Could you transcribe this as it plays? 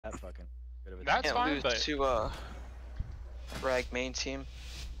that fucking good of a That's team. fine, lose but to rag main team.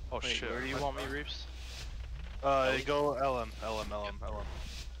 Oh Wait, shit. where do you want me, Reeps? Go LM.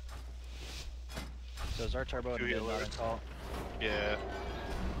 So is our turbo and Do mid you not alert? install? Yeah.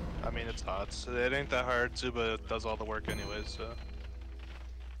 I mean, it's hot. So it ain't that hard to, but it does all the work anyways, so.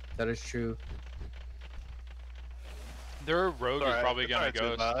 That is true. their rogue is probably It's gonna alright, too,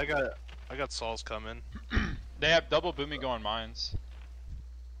 go. but I got Saul's coming. They have double boomy going mines.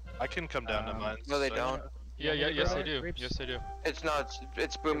 I can come down to mine. No, they so- don't. Yeah, want me to yes go they there, do. Reeps? Yes they do. It's not.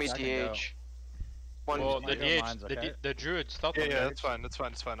 It's Boomy I can go. DH. One. Well, wanna the go DH, mines, okay? the druid stealth. Yeah, on yeah, there. that's fine. That's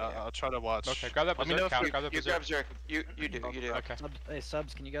fine. It's fine. I'll try to watch. Okay, grab that Let me know berserk. if Grab that You berserk. grab Zerk. You do. You do. Okay. Hey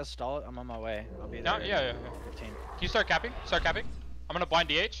subs, can you guys stall it? I'm on my way. I'll be No, there. yeah, in yeah. 15. Can you start capping? Start capping. I'm gonna blind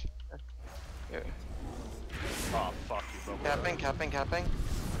DH. Yeah. Oh fuck you, bro. Capping. I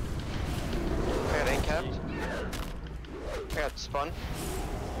got incapped. I got spun.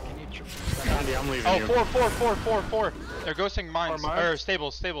 Can you Andy, I'm leaving Oh, you. four. They're ghosting mines. mines? Or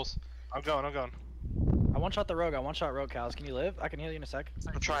stables. I'm going. I one-shot the rogue. I one-shot rogue, Cows. Can you live? I can heal you in a sec.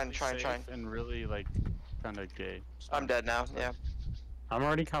 I'm trying. And really, like, kind of gay. I'm dead now. Yeah. I'm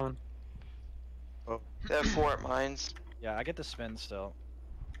already coming. They have 4 at mines. Yeah, I get the spin still.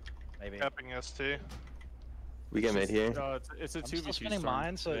 Maybe. Capping ST. We get mid here. No, it's a I'm 2v2 still spinning storm.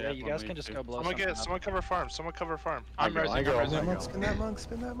 mine, so yeah, you guys can just go blow Someone cover farm. Someone cover farm. I'm go, resing. I I'm go. resing. That monk, spin that monk,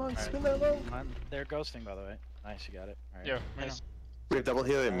 spin that monk, spin that monk. They're ghosting, by the way. Nice, you got it. All right. Yeah, we know. Nice. We have double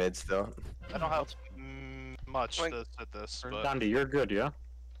healer mid still. I don't have much Wait. to set this, but Dandy, you're good, yeah?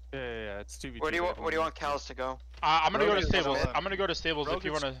 Yeah, it's 2v2. Where do you want Cal's to go? I'm gonna go to Rogue is stables. mid. I'm gonna go to stables Rogue if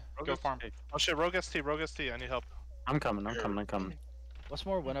you is- wanna Rogue go is- farm. oh shit, Rogue ST, I need help. I'm coming. What's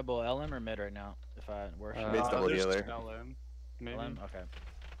more winnable, LM or mid right now? If I worship Mid's double there's healer. LM, maybe. LM, okay.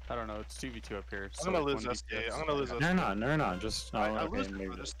 I don't know, it's 2v2 up here. I'm gonna lose ST. I'm gonna lose ST. They're not. Just, I okay, lose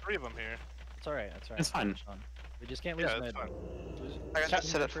maybe. There's 3 of them here. It's alright. It's fine. We just can't lose Yeah, mid. it's fine. I got to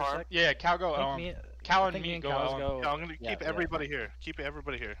sit at for a farm. sec. Yeah, Cal go. I think Cal I and think me and go. Cows LM. go. Yeah, I'm gonna Yeah, keep yeah. everybody here. Keep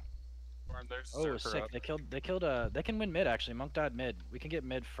everybody here. Oh, sick. They killed. They can win mid actually. Monk died mid. We can get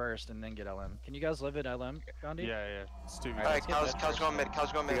mid first and then get LM. Can you guys live at LM, Gandhi? Yeah, it's 2v2. Alright, Cal's going mid. We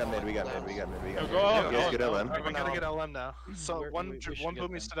got mid. Go, You go, guys go, get go. LM. Alright, we gotta get LM now. So We one should get boomy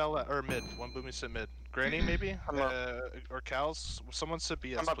them. sit LM or mid. One boomy sit mid. Granny maybe? I'm up. Or Cal's? Someone sit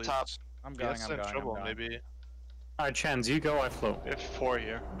BS, I'm up please. top. I'm going. BS I'm in going. trouble, I'm going. maybe. Alright, Chans, you go, I float. We have 4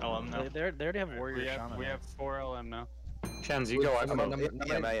 here. LM now. They already have warrior shaman. We have 4 LM now. Chans, you go, I I'm float. on I am. Someone on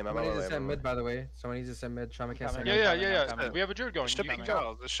needs my to way, send mid, by the way. Someone needs to send mid. Shaman can't send Coming. mid. Yeah. coming. We have a druid going. This should be You-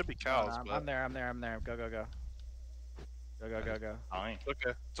 Cal's. This should be Cal's, but I'm there. Go. Go. Fine.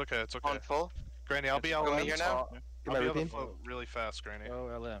 it's okay. On full. Granny, I'll be Boomy LM. here so now. I'll Get my be able to routine. float really fast, Granny. Go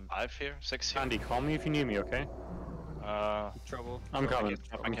LM. 5 here, 6 here. Andy, call me if you need me, okay? Trouble. I'm coming.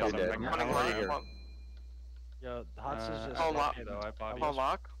 I'm You're dead. coming. Running already lock. here. Yo, Hots is just. Hold lock. Okay, though, I bought Hold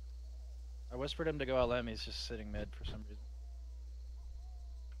lock. I whispered him to go LM. He's just sitting mid for some reason.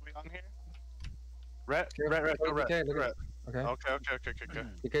 We on here? Red. Okay, look at- Okay.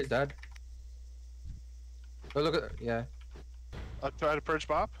 Okay. DK's dead. Oh, look at. Yeah. I'll try to purge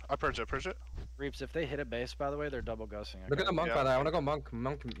Bop. I purge it. Reaps, if they hit a base, by the way, they're double ghosting. Look at the monk, Yeah. by the way. I wanna go monk.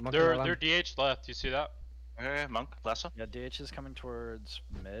 Monk. They're LM. DH left. You see that? Okay, Monk, lasso. Yeah, DH is coming towards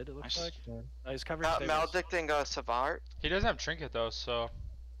mid. It looks Nice. like. Oh, he's covering. stables. Maledicting Savart. He doesn't have trinket though, so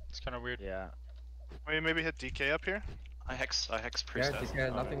it's kind of weird. Yeah. Maybe hit DK up here. I hex Yeah, priestess. DK,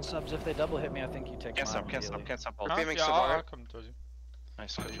 nothing. Subs, if they double hit me, I think you take Can't mine stop, immediately. can't stop. Huh? Beaming Yeah, Savart. I'll come towards you.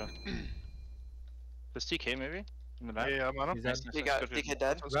 Nice, good shot. This TK maybe? In the back? Yeah, I'm on him. He's dead. You got DK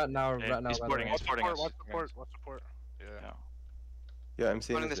dead. Right now, Yeah, right now. he's by the boarding way. us. Supporting us. Watch support. Yeah. Yeah. Yeah, I'm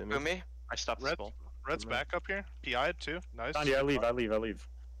seeing Running this this. Boomy. I stopped Red. this ball. Red's back up here. PI'd too. Nice. Andy, I leave.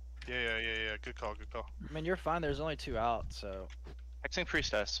 Yeah. Good call. I mean, you're fine. There's only 2 out, so. Hexing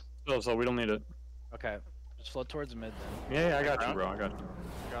priestess. So we don't need it. Okay. Just float towards mid then. Yeah, I got you, bro. I got you.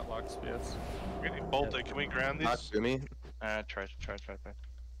 Got locks, yes. We're getting bolted. Can we ground Knock these? to me. Try.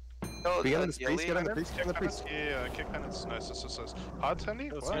 No, We got on the Yeli. priest. Get on the priest. Get on the priest. Yeah, kick penance. Nice. This is Pod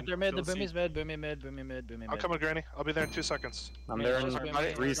Tendy? Right What? there mid. The You'll see. boomy's mid. Boomy mid. I'm coming, Granny. I'll be there in 2 seconds. I'm Yeah, there just in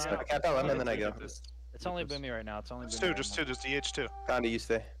Boomy. 3 It's not- I seconds. cap LM and then I go. It's only boomy right now. It's only Just boomy. two, right just now. two, just DH2. Gandhi, you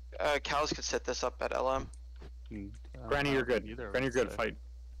stay. Cal's could set this up at LM. Granny, you're good. Either Granny, you're good. Fight.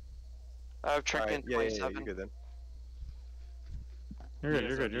 I have trick in Alright, yeah, 27. you're good then.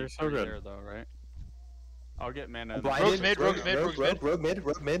 You're good. You're so good. There, though, right? I'll get mana. Blinded. Rogue's mid. Rogue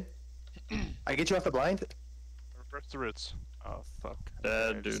mid. I get you off the blind. Reverse the roots. Oh, fuck.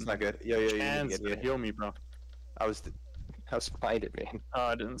 Dead, It's dude. not good. Yo, you Chans, get it. heal me, bro. I was blinded, man. Oh,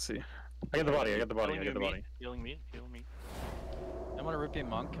 I didn't see. I got the body. I got the body. Healing me. Yo, I want to repeat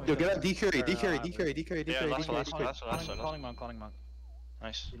monk. Can we Yo, put get this- up, D curry, or, D curry, uh, D curry, D curry, D Yeah, curry, D last curry, one, D last curry. one, last one. Calling monk.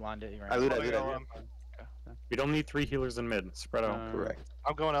 Nice. He lined it. He ran. I loot, I Holding loot, I loot. LM. We don't need 3 healers in mid. Spread out. Correct.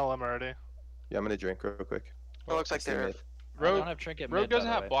 I'm going LM already. Yeah, I'm gonna drink real quick. It looks like Stay they're. mid. I don't Rogue, have trinket Rogue mid, by doesn't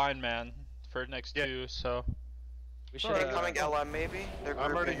the have way. blind man for next Yeah. 2, so We should. Incoming LM maybe? They're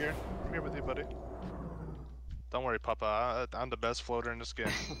I'm already grouping. here. I'm here with you, buddy. Don't worry, Papa. I'm the best floater in this game.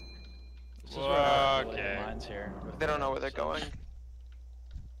 This is where our Okay. lines here. with They don't the know where they're subs. going.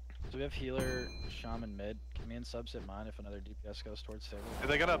 So we have healer, shaman mid. Can me and subs hit mine if another DPS goes towards stable?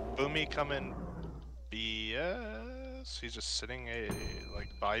 They got a Boomy coming BS. He's just sitting like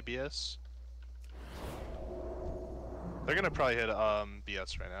by BS. They're gonna probably hit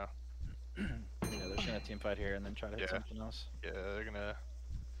BS right now. Yeah, they're just gonna team fight here and then try to hit Yeah. something else. Yeah, they're gonna.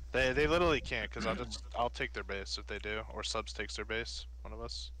 They literally can't because I'll take their base if they do, or subs takes their base. One of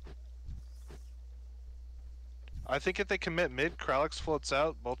us. I think if they commit mid, Kralix floats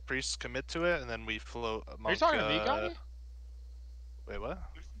out, both priests commit to it, and then we float. are you Monk, talking to me, Gotti? Wait, what?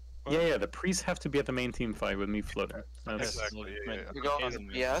 Yeah, the priests have to be at the main team fight with me floating. That's... Exactly. Yeah, yeah. You go.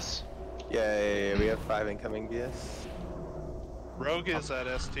 Yes. Yeah, we have 5 incoming BS. Rogue is at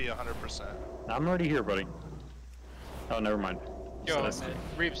ST 100%. I'm already here, buddy. Oh, never mind. Yo, That's-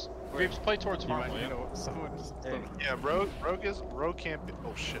 Reeves, play towards farm, will you? someone just... Yeah, Rogue can't be.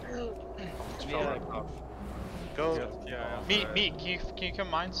 Oh shit. Just fell right off. Go. Meat, can you come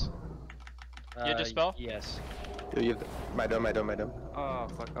mines? You dispel? Yes. Yo, you have my dome. Oh,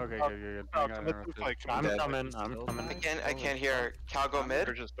 fuck. Okay, good. Oh, commit to the fight, I'm dead. coming, I'm coming. I can't hear. Cal go mid.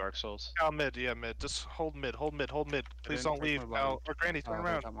 They're just Dark Souls. Cal mid, yeah, mid. Just hold mid. Please don't leave. Cal or Granny, turn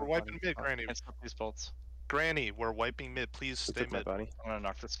around. We're wiping mid, Granny. Can't stop these bolts. Granny, we're wiping mid. Please Who stay took my mid. body? I'm gonna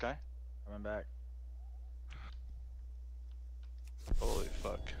knock this guy. Coming back. Holy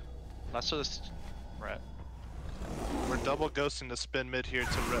fuck. Last of this rat. We're double ghosting to spin mid here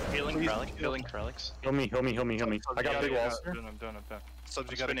to Healing please Kralix. heal. Healing Kralix. Heal me. I got big walls. I'm doing it.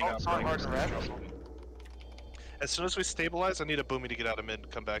 Subs, you gotta Spinning get out, out. spinning out. Hard red. As soon as we stabilize, I need a Boomy to get out of mid and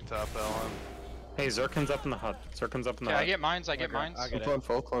come back top LM. Hey, Zerkin's up in the hut. Zerkin's up in the Yeah, I hut. get mines, I get Okay, mines. I get it. Clone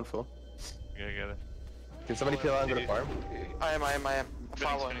full. Okay, get it. Can somebody peel out and go to farm? I am.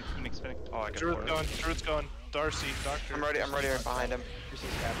 Following. Spinning. Oh, I got it. Druid's going. Darcy, Doctor. I'm ready right behind him. This is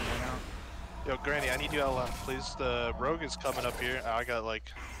happening right now. Yo, Granny, I need you LM, please. The Rogue is coming up here.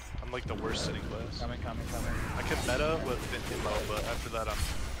 I'm like the worst sitting place. Coming. I can meta with Immo, but after that I'm...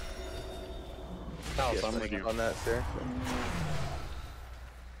 Pals, Yes, I'm with you. on that, sir.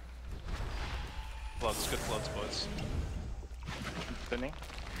 Floods, good floods, boys. Spinning.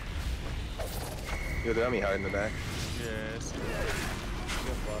 Yo, they're on me hard in the back. Yes. Good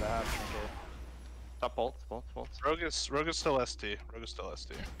float. I have trinket. Top bolt. Rogue is still ST.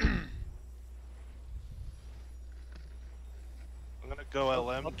 I'm gonna go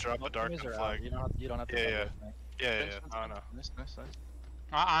LM, drop a Both dark enemies and are flag. out. You don't have to. Yeah, fight yeah. with me. Yeah, I know. Nice.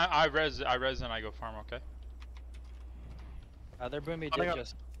 I res and I go farm, okay? Their boomy Coming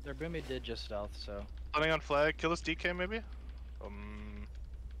up. did just stealth, so. Running on flag, kill this DK maybe?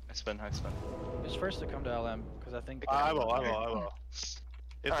 I spin. Who's first to come to LM? Because I think. I will.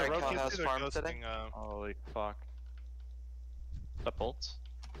 If the Alright, Rogue Cal can't has see, they're farm ghosting, sitting. Holy fuck. Top bolts.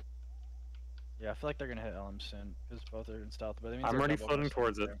 Yeah, I feel like they're gonna hit LM soon because both are in stealth. But it means I'm they're already double floating ghosting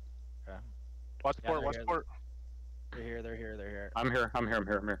towards it. there. watch Yeah, port, they're watch here. port. They're here. I'm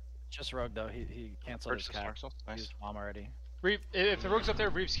here. Just Rogue though. He canceled his Purchase cap. Dark Souls. He Nice. used bomb already. If the rogue's up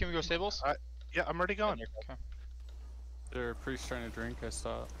there, Reeves, can we go stables? Yeah, I'm already gone. Okay. They're priest trying to drink, I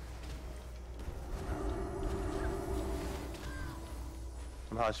saw it.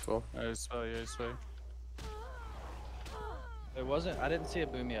 I'm hushful. I saw you, It wasn't. I didn't see a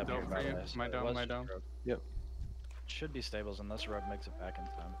boomy up here. Don't By the frame. way, so My it down, was my just down. Rogue. Yep. Should be stables unless Rogue makes it back in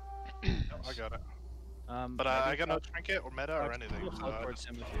time. I got it. Maybe But I got no Fox- trinket or meta or Fox, anything. you can So float I towards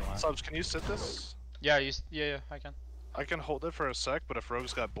just... him if you want. Subs, can you sit this? Yeah, I can. I can hold it for a sec, but if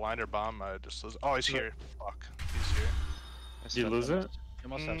Rogue's got blind or bomb, I just lose. Oh, he's here. Fuck. He's here. Did you lose it? You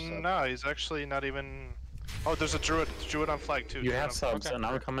must have sub. No, he's actually not even... Oh, there's a druid. Druid on flag too. You Druid have on flag. subs, Okay. and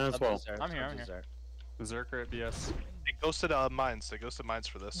I'm coming as Subs well. is there, I'm here, subs I'm is here. there. Berserker at BS. They ghosted mines. They ghosted mines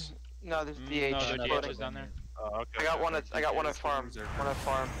for this. No, there's No, DH. the DH floating. is down there. Oh, okay. I got one at farm. One at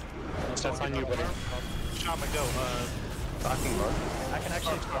farm. That's on you, buddy. Shaman, go. Fucking monk. I can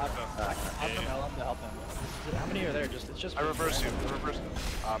actually grab. I can help him to help him. How many are there? It's just. I reverse you.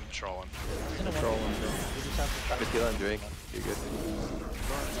 I'm trolling. We just have to try I'm just killing Drake. You're good.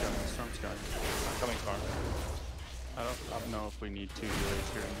 Storm's got. I'm coming farm. I don't know if we need 2 healers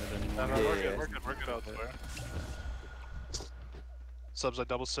here in mid No, anymore. no, we're Yeah, good. yeah. We're good elsewhere. Subs, I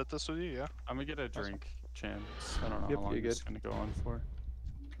double sit this with you, yeah? I'm gonna get a drink. chance. I don't know Yep, how long you're it's good. gonna go on for.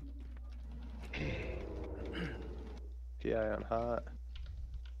 PI on hot.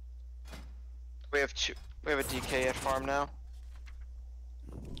 We have a DK at farm now.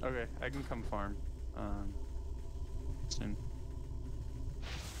 Okay, I can come farm. Soon.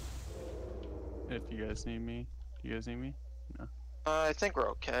 If you guys need me. Do you guys need me? No. I think we're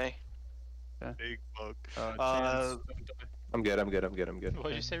okay. Big bug. Chance, don't die. I'm good. I'm good. I'm good. I'm good.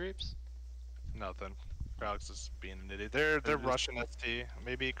 What'd you say, Reaps? Nothing. Kralk's is being an idiot. They're just- rushing ST.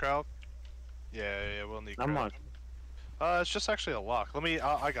 Maybe Kralk? Yeah, we'll need I'm Kralk. on. It's just actually a lock.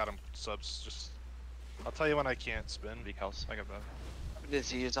 I got him subs. Just, I'll tell you when I can't spin. Weak house. I got that.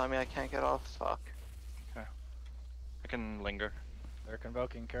 Disease on me, I can't get off. Fuck. I can linger. They're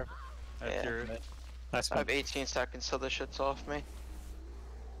convoking, careful. Yeah. Accurate. Nice I one. have 18 seconds till this shit's off me.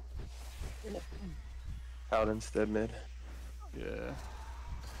 Paladin's dead mid. Yeah.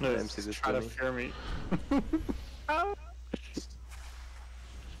 No, MC this try to dummy. fear me.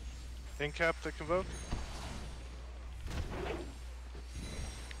 Incap to convoke?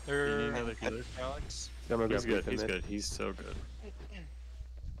 Do you need They're another healer, Alex? I'm gonna He's grab good. He's mid. good. He's so good.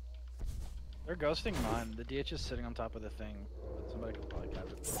 They're ghosting mine. The DH is sitting on top of the thing. But somebody could probably cap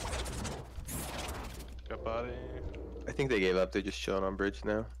it. Got body. I think they gave up. They're just chilling on bridge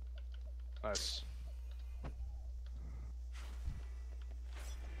now. Nice.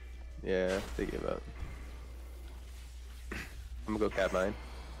 Yeah, they gave up. I'm gonna go cap mine.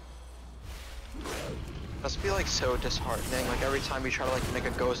 Must be like so disheartening. Like every time you try to like make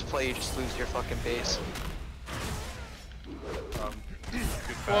a ghost play, you just lose your fucking base. Good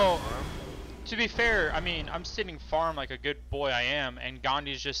Well, battle, huh? to be fair, I mean, I'm sitting farm like a good boy I am, and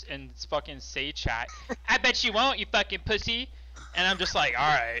Gandhi's just in this fucking say chat. I bet you won't, you fucking pussy. And I'm just like,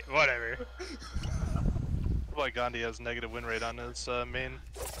 alright, whatever. Like Gandhi has negative win rate on his main.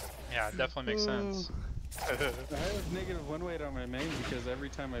 Yeah, it definitely makes sense. I have negative win weight on my main because every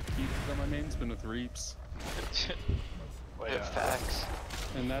time I've peaked on my main, it's been with Reaps. Well, Yeah. yeah. Facts.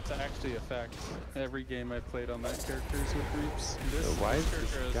 And that's actually a fact. Every game I've played on that character is with Reaps. So why is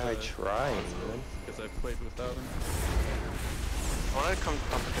this guy trying, man? Because I've played without him. I wanna come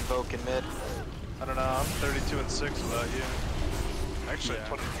up and convoke in mid. I don't know, I'm 32-6 without you. Actually, Yeah.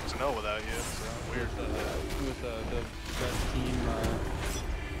 26-0 without you, so weird. With the best team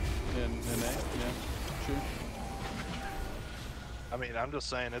in A, yeah, true. I mean, I'm just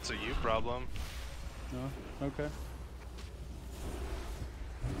saying it's a you problem. No, okay.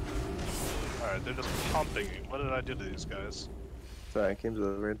 Alright, they're just pumping me. What did I do to these guys? Sorry, game's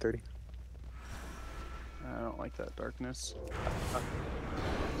over in 30. I don't like that darkness.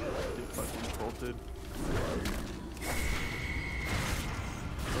 Get fucking bolted.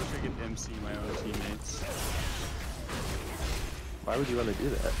 I wish I could MC my own teammates. Why would you want to do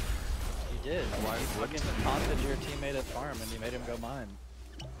that? You did. Why You wouldn't fucking taunted your teammate at farm and you made him go mine.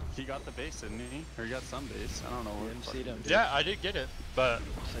 He got the base, didn't he? Or he got some base. I don't know You what. MC'd him. Yeah, I did get it, but You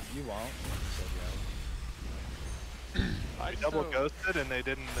said you won't. You said yeah. I double ghosted and they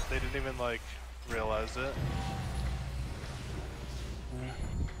didn't even like realize it.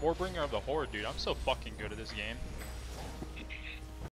 Warbringer of the Horde, dude. I'm so fucking good at this game.